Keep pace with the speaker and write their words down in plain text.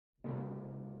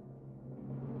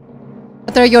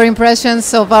What are your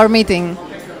impressions of our meeting?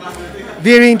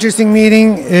 Very interesting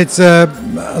meeting. It's a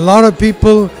lot of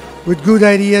people with good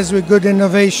ideas, with good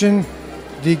innovation.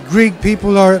 The Greek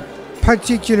people are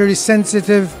particularly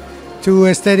sensitive to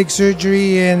aesthetic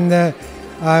surgery, and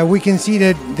we can see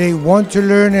that they want to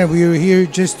learn, and we are here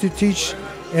just to teach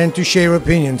and to share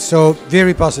opinions. So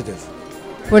very positive.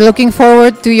 We're looking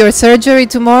forward to your surgery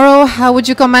tomorrow. How would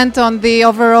you comment on the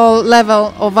overall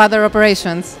level of other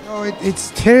operations? Oh,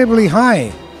 it's terribly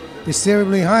high. It's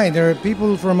terribly high. There are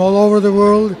people from all over the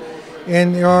world,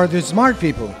 and there are the smart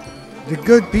people, the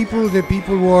good people, the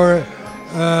people who are,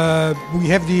 we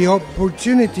have the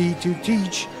opportunity to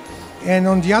teach. And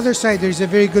on the other side, there's a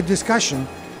very good discussion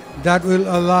that will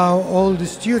allow all the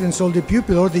students, all the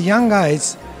pupils, all the young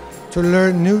guys to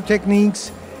learn new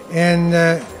techniques and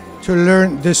to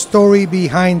learn the story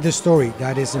behind the story.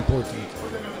 That is important.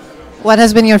 What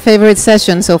has been your favorite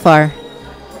session so far?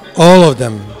 All of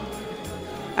them.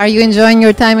 Are you enjoying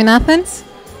your time in Athens?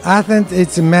 Athens,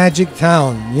 it's a magic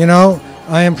town. You know,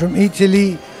 I am from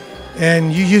Italy,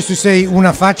 and you used to say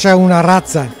una faccia, una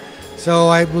razza. So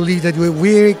I believe that we're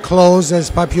very close as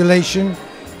population,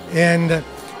 and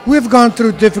we've gone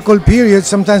through difficult periods.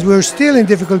 Sometimes we're still in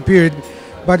difficult period,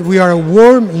 but we are a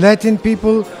warm Latin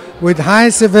people with high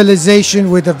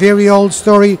civilization, with a very old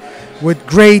story, with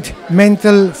great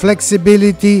mental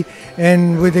flexibility,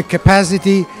 and with the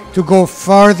capacity to go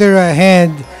farther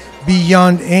ahead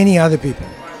beyond any other people.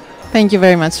 Thank you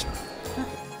very much.